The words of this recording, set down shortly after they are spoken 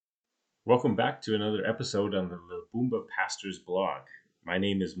Welcome back to another episode on the Labumba Pastors blog. My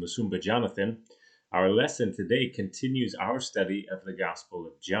name is Musumba Jonathan. Our lesson today continues our study of the Gospel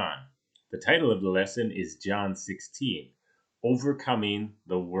of John. The title of the lesson is John 16, Overcoming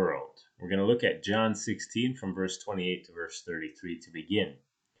the World. We're going to look at John 16 from verse 28 to verse 33 to begin.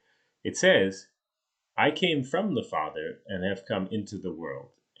 It says, I came from the Father and have come into the world,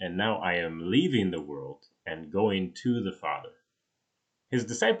 and now I am leaving the world and going to the Father. His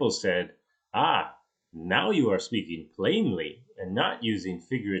disciples said, now you are speaking plainly and not using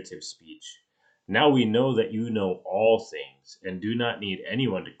figurative speech. Now we know that you know all things and do not need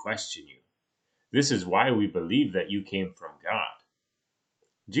anyone to question you. This is why we believe that you came from God.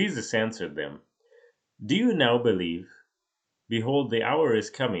 Jesus answered them, Do you now believe? Behold, the hour is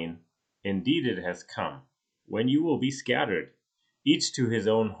coming, indeed it has come, when you will be scattered, each to his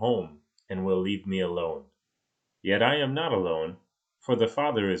own home, and will leave me alone. Yet I am not alone, for the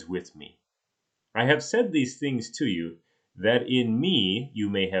Father is with me. I have said these things to you, that in me you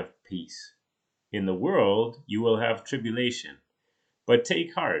may have peace. In the world you will have tribulation, but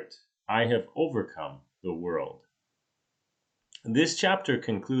take heart, I have overcome the world. This chapter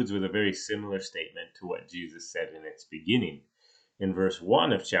concludes with a very similar statement to what Jesus said in its beginning. In verse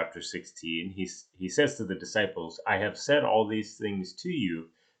 1 of chapter 16, he says to the disciples, I have said all these things to you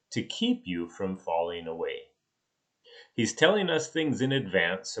to keep you from falling away. He's telling us things in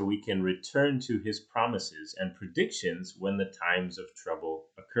advance so we can return to his promises and predictions when the times of trouble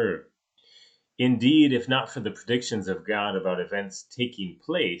occur. Indeed, if not for the predictions of God about events taking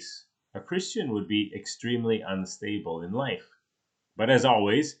place, a Christian would be extremely unstable in life. But as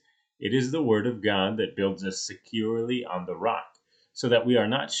always, it is the Word of God that builds us securely on the rock, so that we are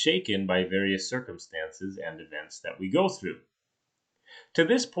not shaken by various circumstances and events that we go through. To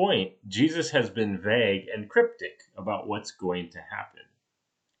this point, Jesus has been vague and cryptic about what's going to happen.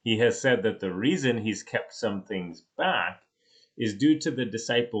 He has said that the reason he's kept some things back is due to the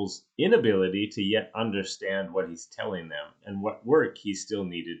disciples' inability to yet understand what he's telling them and what work he still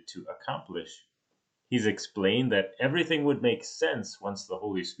needed to accomplish. He's explained that everything would make sense once the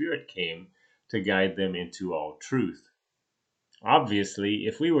Holy Spirit came to guide them into all truth. Obviously,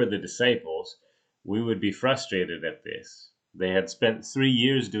 if we were the disciples, we would be frustrated at this. They had spent 3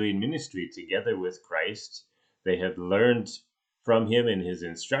 years doing ministry together with Christ. They had learned from him in his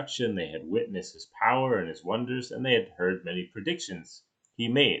instruction. They had witnessed his power and his wonders, and they had heard many predictions he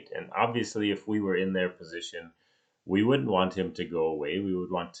made. And obviously, if we were in their position, we wouldn't want him to go away. We would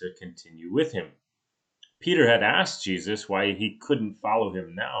want to continue with him. Peter had asked Jesus why he couldn't follow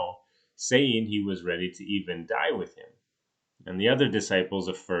him now, saying he was ready to even die with him. And the other disciples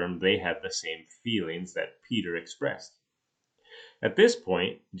affirmed they had the same feelings that Peter expressed. At this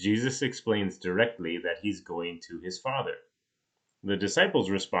point, Jesus explains directly that he's going to his Father. The disciples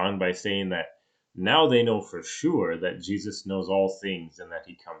respond by saying that now they know for sure that Jesus knows all things and that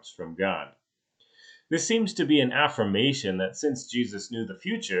he comes from God. This seems to be an affirmation that since Jesus knew the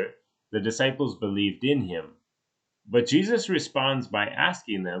future, the disciples believed in him. But Jesus responds by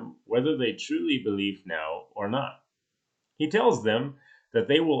asking them whether they truly believe now or not. He tells them that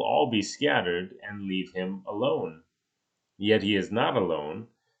they will all be scattered and leave him alone. Yet he is not alone,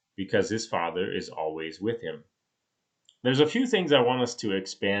 because his Father is always with him. There's a few things I want us to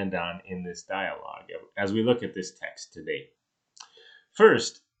expand on in this dialogue as we look at this text today.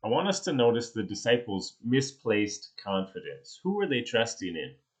 First, I want us to notice the disciples' misplaced confidence. Who were they trusting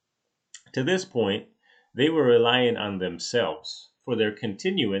in? To this point, they were relying on themselves for their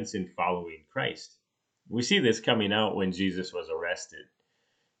continuance in following Christ. We see this coming out when Jesus was arrested.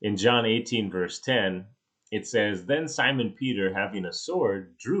 In John 18, verse 10, it says, Then Simon Peter, having a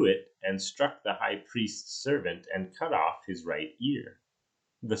sword, drew it and struck the high priest's servant and cut off his right ear.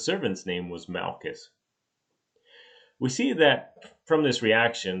 The servant's name was Malchus. We see that from this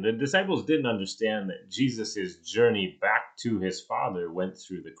reaction, the disciples didn't understand that Jesus' journey back to his Father went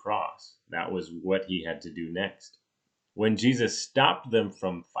through the cross. That was what he had to do next. When Jesus stopped them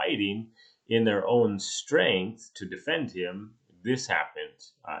from fighting in their own strength to defend him, this happened.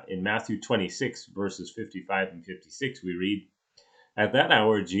 In Matthew 26, verses 55 and 56, we read, At that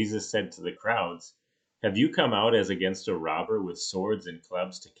hour Jesus said to the crowds, Have you come out as against a robber with swords and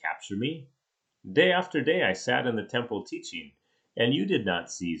clubs to capture me? Day after day I sat in the temple teaching, and you did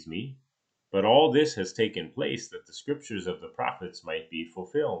not seize me. But all this has taken place that the scriptures of the prophets might be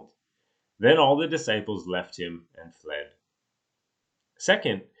fulfilled. Then all the disciples left him and fled.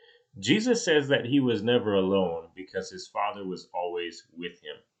 Second, Jesus says that he was never alone because his Father was always with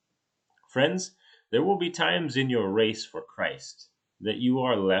him. Friends, there will be times in your race for Christ that you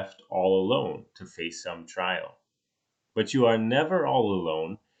are left all alone to face some trial. But you are never all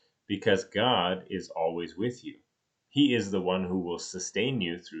alone because God is always with you. He is the one who will sustain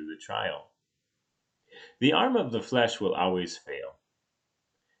you through the trial. The arm of the flesh will always fail.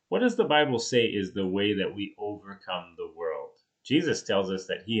 What does the Bible say is the way that we overcome the world? Jesus tells us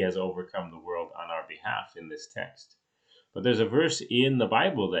that he has overcome the world on our behalf in this text. But there's a verse in the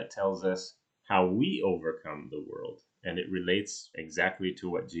Bible that tells us how we overcome the world, and it relates exactly to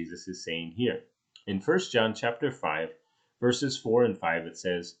what Jesus is saying here. In 1 John chapter 5, verses 4 and 5, it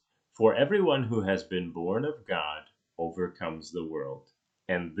says, "For everyone who has been born of God overcomes the world.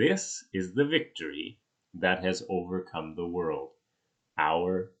 And this is the victory that has overcome the world,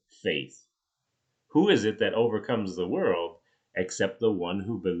 our faith." Who is it that overcomes the world except the one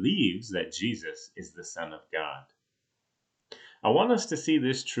who believes that Jesus is the Son of God? I want us to see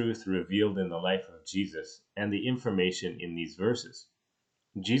this truth revealed in the life of Jesus and the information in these verses.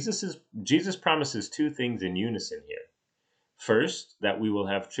 Jesus promises two things in unison here. First, that we will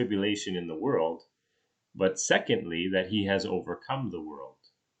have tribulation in the world, but secondly, that he has overcome the world.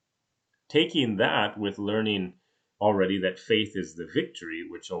 Taking that with learning already that faith is the victory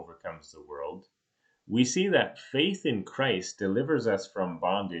which overcomes the world, we see that faith in Christ delivers us from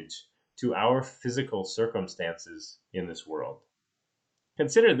bondage to our physical circumstances in this world.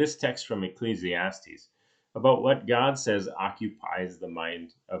 Consider this text from Ecclesiastes about what God says occupies the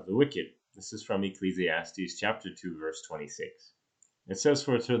mind of the wicked. This is from Ecclesiastes chapter 2, verse 26. It says,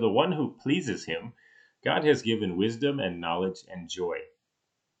 "For to the one who pleases him, God has given wisdom and knowledge and joy.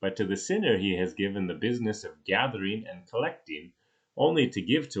 But to the sinner he has given the business of gathering and collecting, only to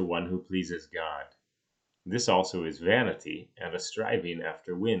give to one who pleases God. This also is vanity and a striving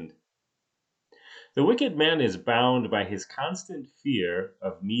after wind." The wicked man is bound by his constant fear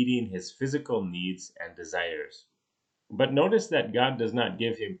of meeting his physical needs and desires. But notice that God does not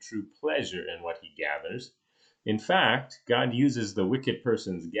give him true pleasure in what he gathers. In fact, God uses the wicked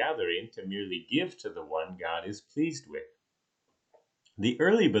person's gathering to merely give to the one God is pleased with. The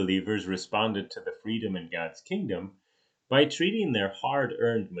early believers responded to the freedom in God's kingdom by treating their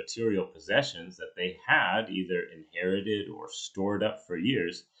hard-earned material possessions that they had either inherited or stored up for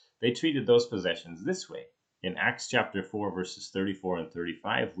years. They treated those possessions this way. In Acts chapter 4, verses 34 and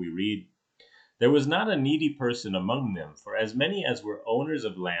 35, we read, "There was not a needy person among them, for as many as were owners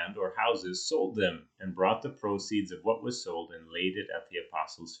of land or houses sold them, and brought the proceeds of what was sold and laid it at the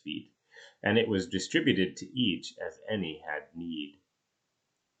apostles' feet, and it was distributed to each as any had need."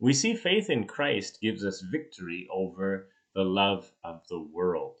 We see faith in Christ gives us victory over the love of the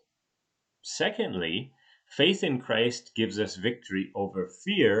world. Secondly, faith in Christ gives us victory over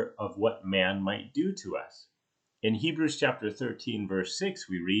fear of what man might do to us. In Hebrews chapter 13, verse 6,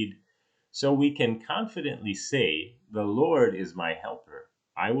 we read, "So we can confidently say, 'The Lord is my helper.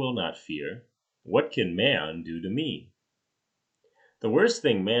 I will not fear. What can man do to me?'" The worst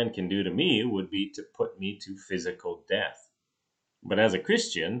thing man can do to me would be to put me to physical death. But as a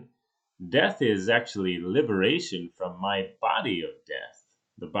Christian, death is actually liberation from my body of death,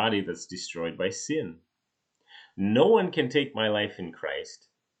 the body that's destroyed by sin. No one can take my life in Christ.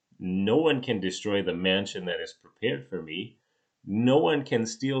 No one can destroy the mansion that is prepared for me. No one can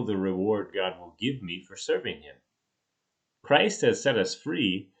steal the reward God will give me for serving him. Christ has set us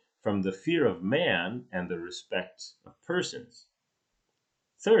free from the fear of man and the respect of persons.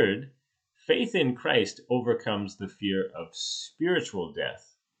 Third, faith in Christ overcomes the fear of spiritual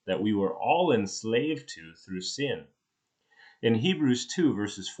death that we were all enslaved to through sin. In Hebrews 2,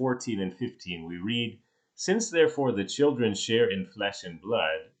 verses 14 and 15, we read, "Since therefore the children share in flesh and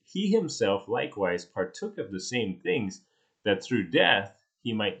blood, he himself likewise partook of the same things, that through death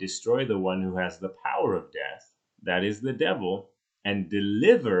he might destroy the one who has the power of death, that is the devil, and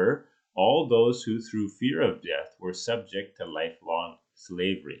deliver all those who through fear of death were subject to lifelong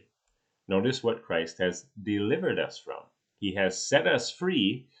slavery." Notice what Christ has delivered us from. He has set us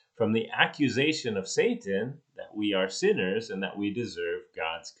free from the accusation of Satan that we are sinners and that we deserve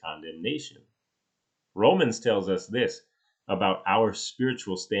God's condemnation. Romans tells us this about our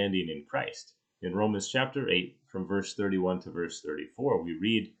spiritual standing in Christ. In Romans chapter 8, from verse 31 to verse 34, we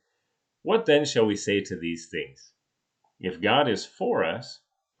read, "What then shall we say to these things? If God is for us,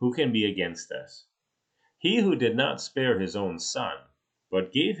 who can be against us? He who did not spare his own son,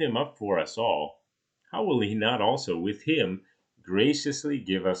 but gave him up for us all, how will he not also with him graciously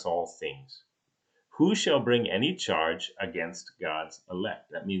give us all things? Who shall bring any charge against God's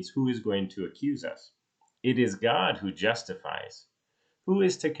elect?" That means, who is going to accuse us? It is God who justifies. Who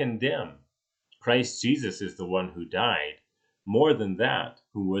is to condemn? Christ Jesus is the one who died. More than that,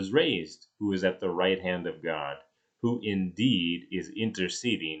 who was raised, who is at the right hand of God, who indeed is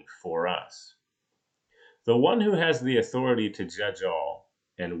interceding for us. The one who has the authority to judge all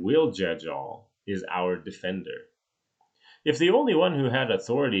and will judge all, is our defender. If the only one who had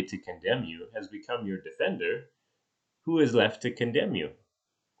authority to condemn you has become your defender, who is left to condemn you?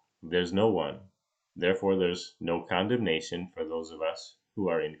 There's no one. Therefore, there's no condemnation for those of us who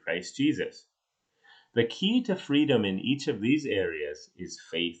are in Christ Jesus. The key to freedom in each of these areas is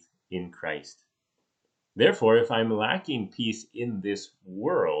faith in Christ. Therefore, if I'm lacking peace in this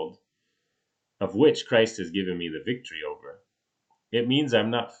world, of which Christ has given me the victory over, it means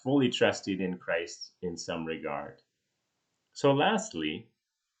I'm not fully trusting in Christ in some regard. So, lastly,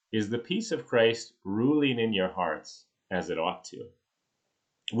 is the peace of Christ ruling in your hearts as it ought to?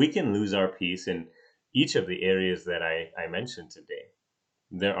 We can lose our peace in each of the areas that I mentioned today.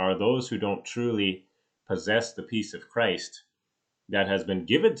 There are those who don't truly possess the peace of Christ that has been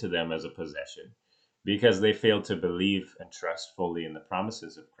given to them as a possession because they fail to believe and trust fully in the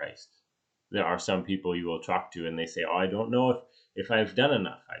promises of Christ. There are some people you will talk to and they say, "Oh, I don't know if I've done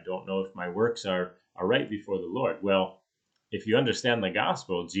enough. I don't know if my works are right before the Lord." Well, if you understand the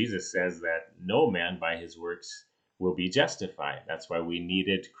gospel, Jesus says that no man by his works will be justified. That's why we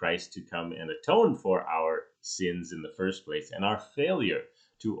needed Christ to come and atone for our sins in the first place and our failure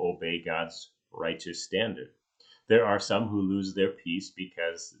to obey God's righteous standard. There are some who lose their peace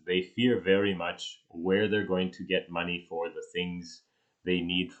because they fear very much where they're going to get money for the things they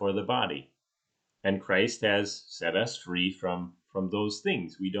need for the body. And Christ has set us free from those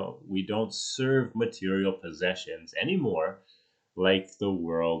things. We don't serve material possessions anymore like the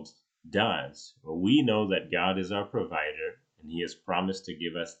world does. We know that God is our provider and he has promised to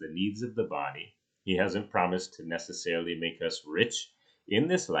give us the needs of the body. He hasn't promised to necessarily make us rich in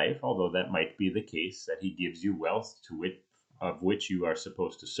this life, although that might be the case, that he gives you wealth of which you are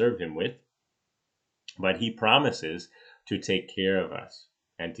supposed to serve him with. But he promises to take care of us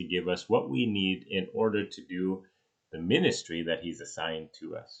and to give us what we need in order to do the ministry that he's assigned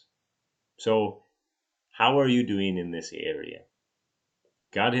to us. So, how are you doing in this area?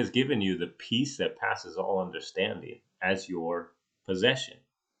 God has given you the peace that passes all understanding as your possession.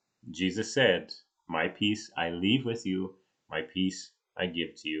 Jesus said, "My peace I leave with you, my peace I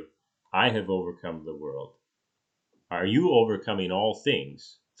give to you. I have overcome the world." Are you overcoming all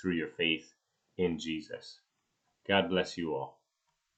things through your faith in Jesus? God bless you all.